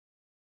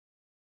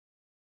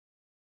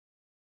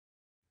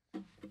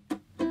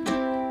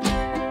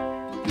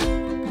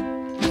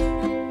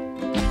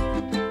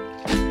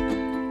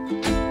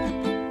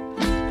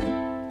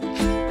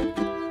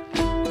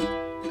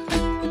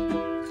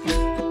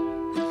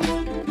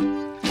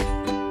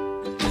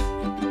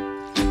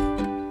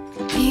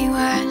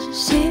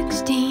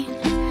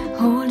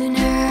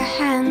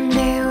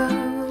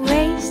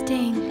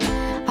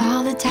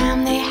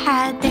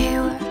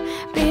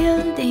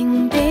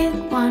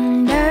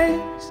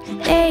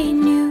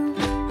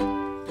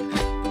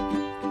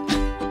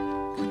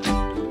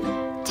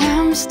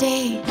them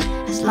stay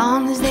as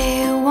long as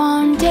they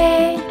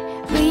wanted,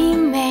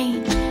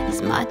 remain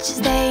as much as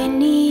they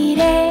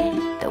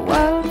needed. The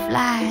world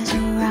flies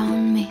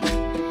around me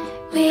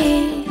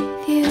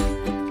with you.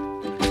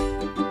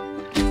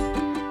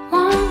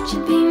 Won't you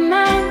be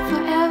mine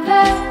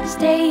forever?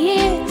 Stay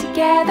here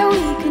together,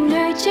 we can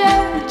nurture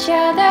each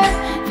other,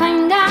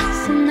 find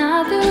us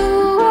another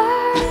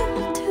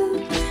world to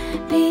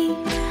be.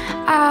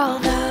 All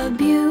the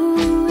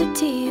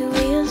beauty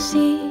we'll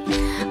see.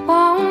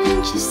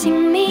 Won't you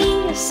sing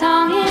me a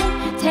song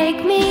and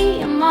take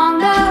me among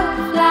the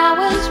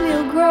flowers?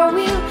 We'll grow,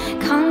 we'll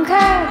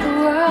conquer the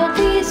world.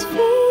 These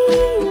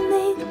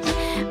feelings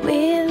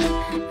will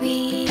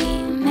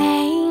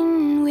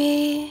remain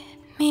with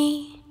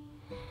me.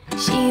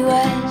 She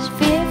was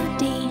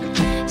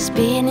 15,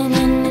 spinning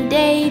in a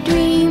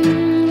daydream,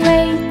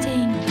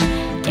 waiting,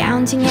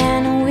 counting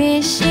and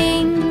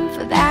wishing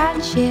for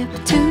that ship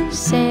to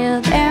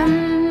sail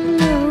them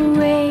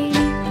away.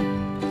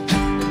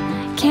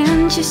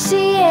 Can't you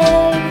see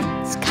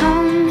it's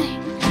coming,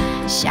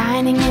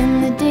 shining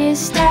in the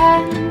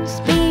distance,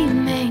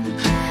 beaming,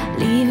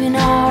 leaving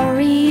our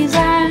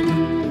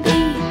reason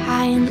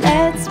behind.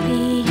 Let's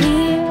be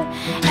here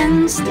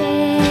and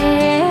stay.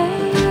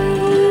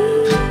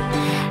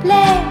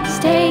 Let's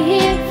stay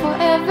here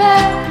forever,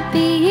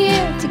 be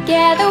here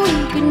together, we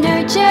could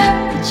nurture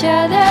each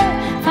other,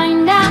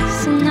 find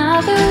us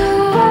another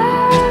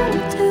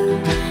world to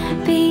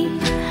be.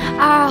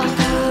 All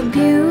the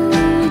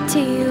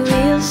beauty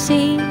we'll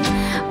see.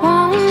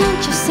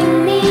 Won't you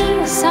sing me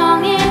a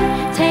song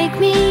and take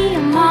me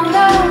among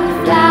the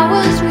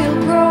flowers? We'll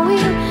grow,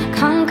 we'll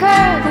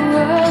conquer the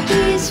world.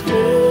 These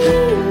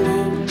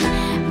feelings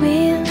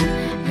will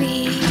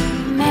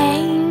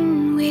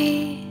remain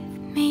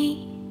with me.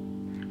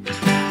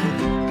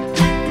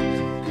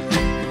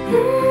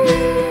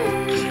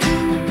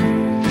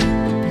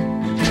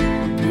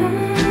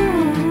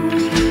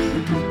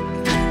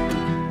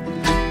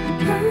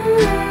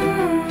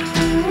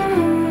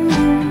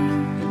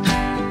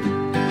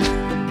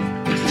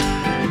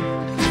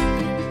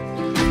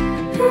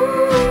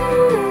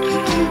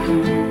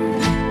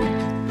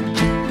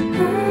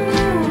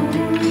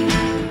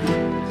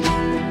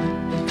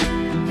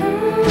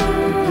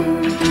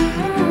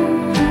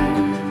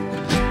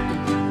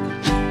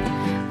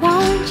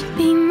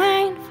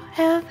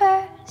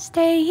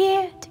 Stay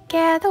here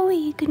together,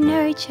 we could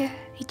nurture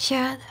each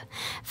other,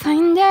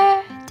 find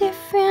a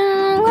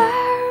different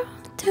world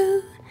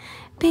to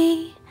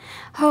be.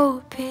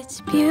 Hope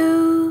it's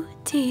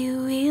beauty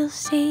we'll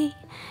see.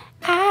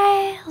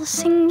 I'll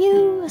sing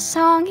you a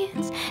song,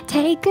 it's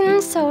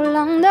taken so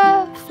long.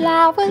 The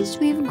flowers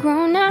we've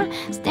grown are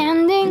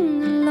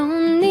standing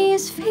alone.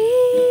 These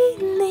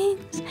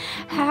feelings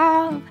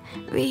have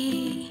real